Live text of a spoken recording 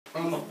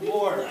On the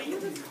floor.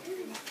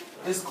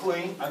 It's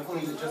clean. I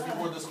cleaned it just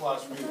before this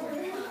class for you.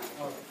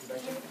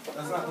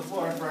 That's not the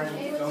floor,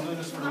 friend. Don't do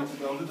this for me.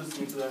 Don't do this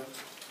to me today.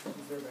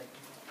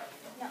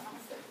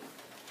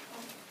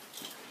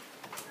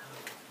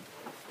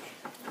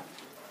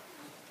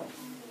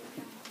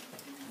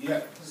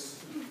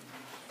 Yes.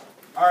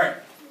 Alright.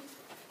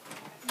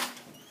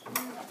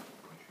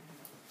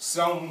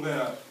 So I'm going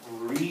to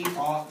read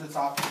off the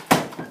topic.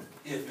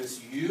 If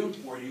it's you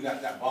or you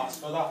got that box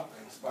filled out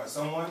by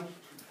someone,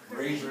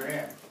 raise your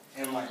hand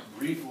and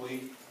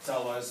briefly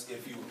tell us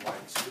if you would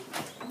like to.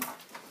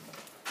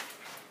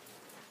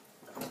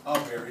 A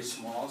very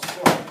small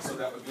story. So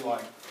that would be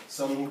like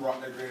someone who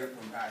brought their grade up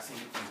from passing,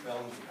 from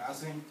failing to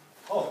passing.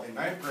 Oh, in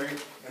 9th grade,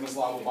 in Ms.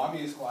 Lavo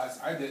Bobby's class,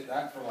 I did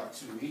that for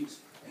 2 weeks.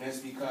 And it's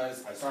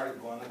because I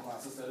started going to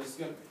class instead of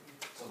skipping.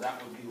 So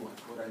that would be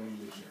what I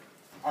need to share.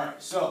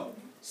 Alright, so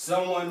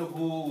someone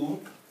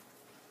who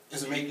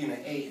is making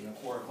an A in the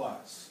core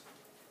class.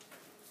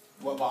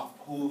 What box?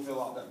 Who will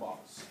fill out that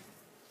box?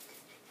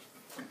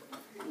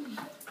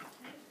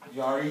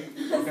 Yari?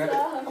 Okay,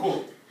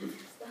 cool.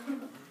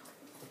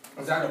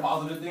 Is that a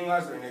positive thing,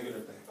 guys, or a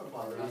negative thing? A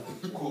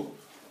positive. Cool.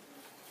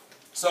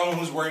 Someone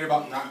who's worried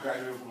about not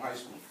graduating from high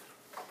school.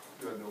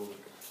 Good.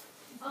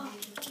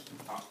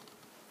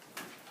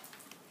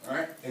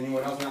 Alright,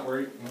 anyone else not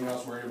worried? Anyone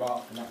else worried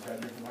about not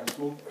graduating from high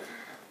school?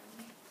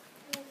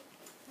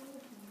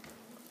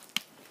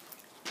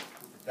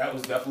 That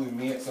was definitely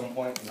me at some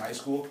point in high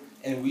school.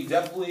 And we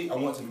definitely, I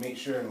want to make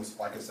sure and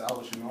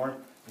establish a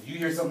norm. If you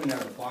hear something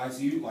that applies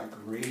to you,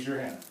 raise your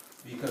hand.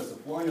 Because the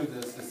point of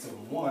this is to,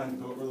 one,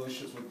 build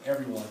relationships with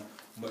everyone,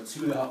 but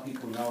two, to help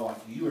people know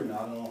you are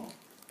not alone.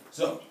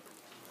 So,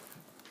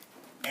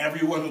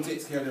 everyone who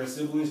takes care of their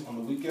siblings on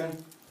the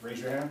weekend, raise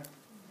your hand.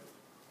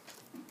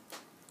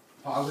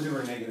 Positive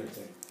or negative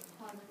thing?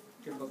 Positive.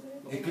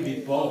 It could be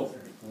both.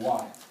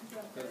 Why?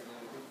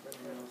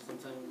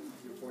 Sometimes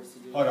you're forced to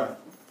do it. Hold on.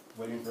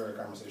 Waiting for a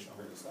conversation. I'm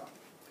going to stop.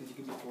 Because you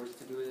can be forced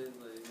to do it,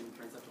 when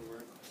friends have to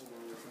work,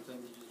 or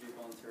sometimes you just do it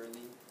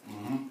voluntarily.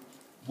 Mm-hmm.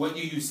 What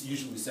do you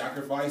usually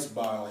sacrifice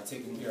by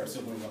taking care of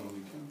siblings on the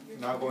weekend?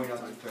 Not going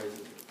out to play.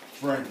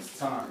 Friends,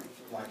 time,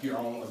 your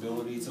own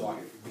ability to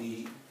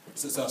be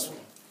successful.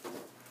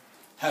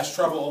 Has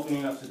trouble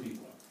opening up to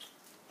people.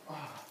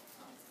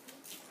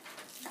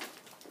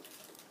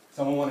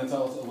 Someone want to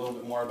tell us a little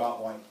bit more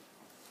about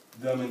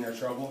them and their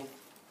trouble?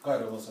 Go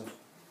ahead, Alyssa.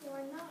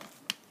 Why not?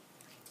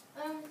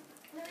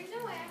 The reason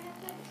why I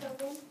have that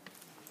trouble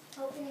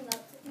opening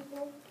up to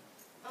people,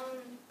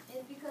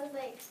 is because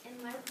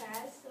in my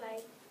class,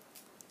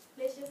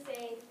 let's just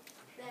say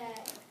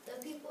that the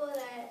people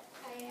that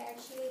I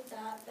actually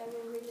thought that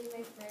were really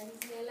my friends,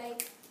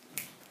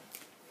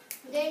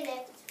 they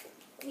left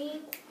me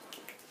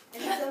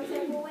in some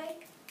type of way.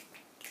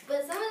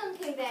 But some of them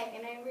came back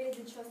and I really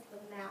do trust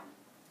them now.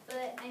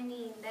 But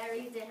that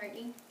really did hurt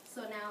me.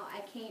 So now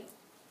I can't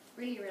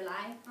really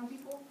rely on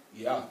people.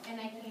 Yeah. And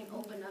I can't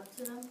open up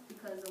to them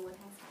because of what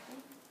has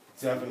happened.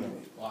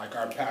 Definitely.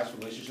 Our past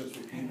relationships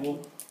with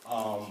people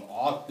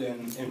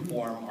often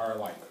inform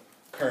our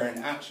current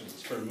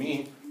actions. For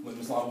me, with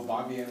Ms. Lavo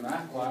Bobby in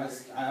math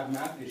class, I have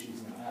math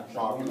issues now. I have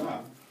trouble in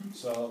math.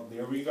 So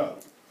there we go.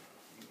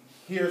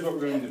 Here's what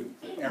we're going to do.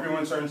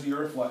 Everyone turn to your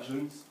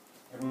reflections.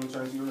 Everyone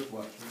turn to your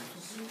reflections.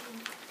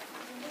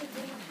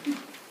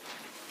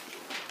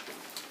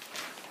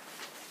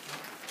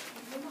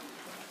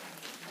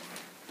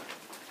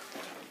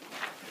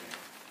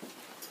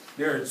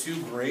 There are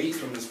 2 grades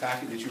from this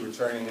packet that you were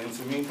turning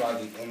into me by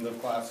the end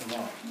of class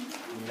tomorrow.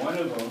 One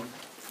of them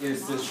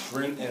is the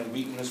strength and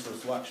weakness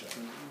reflection.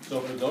 So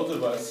for those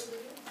of us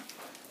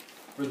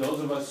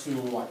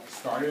who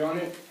started on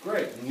it,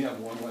 great, and you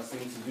have one less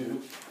thing to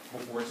do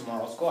before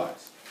tomorrow's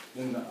class.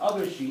 Then the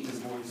other sheet is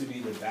going to be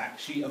the back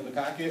sheet of the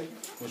packet,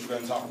 which we're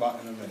going to talk about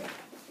in a minute.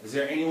 Is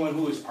there anyone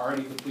who has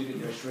already completed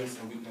their strengths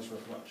and weakness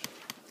reflection?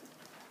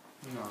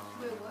 No.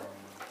 Wait, what?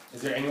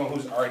 Is there anyone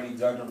who's already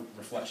done a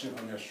reflection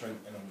on their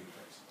strength and a weakness?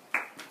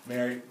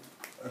 Mary,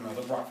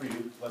 another prop for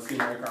you. Let's give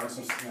Mary Carmen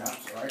some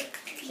snaps, all right?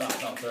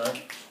 Shout out to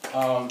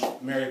her.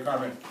 Mary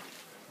Carmen,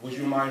 would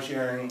you mind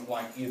sharing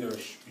either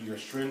your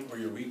strength or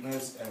your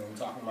weakness and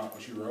talking about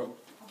what you wrote?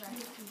 Okay.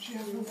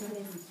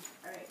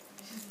 Alright.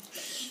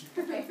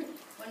 Okay.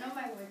 One of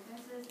my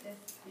weaknesses is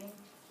being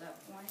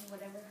stubborn,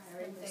 whatever I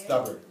already said.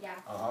 Stubborn. Yeah.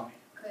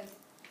 Because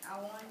I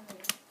want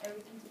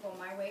everything to go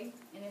my way,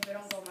 and if it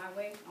don't go my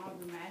way, I'll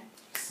be mad.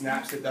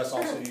 Snaps it, that's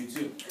also you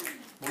too.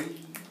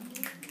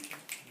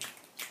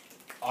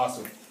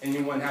 Awesome.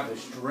 Anyone have a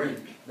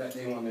strength that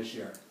they want to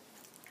share?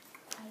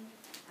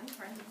 I'm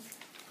friendly.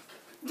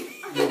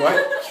 You're what?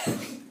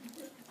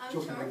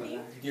 I'm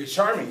charming. You're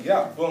charming,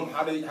 yeah. Boom.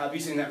 Have you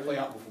seen that play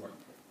out before?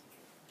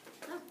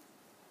 No.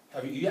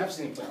 You have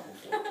seen it play out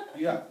before?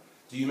 Yeah.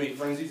 Do you make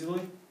friends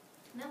easily?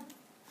 No.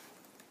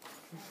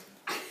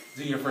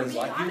 Do your friends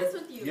like you? Be honest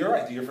with you. You're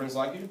right. Do your friends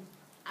like you?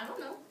 I don't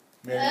know.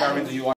 Mary Carmen, do you like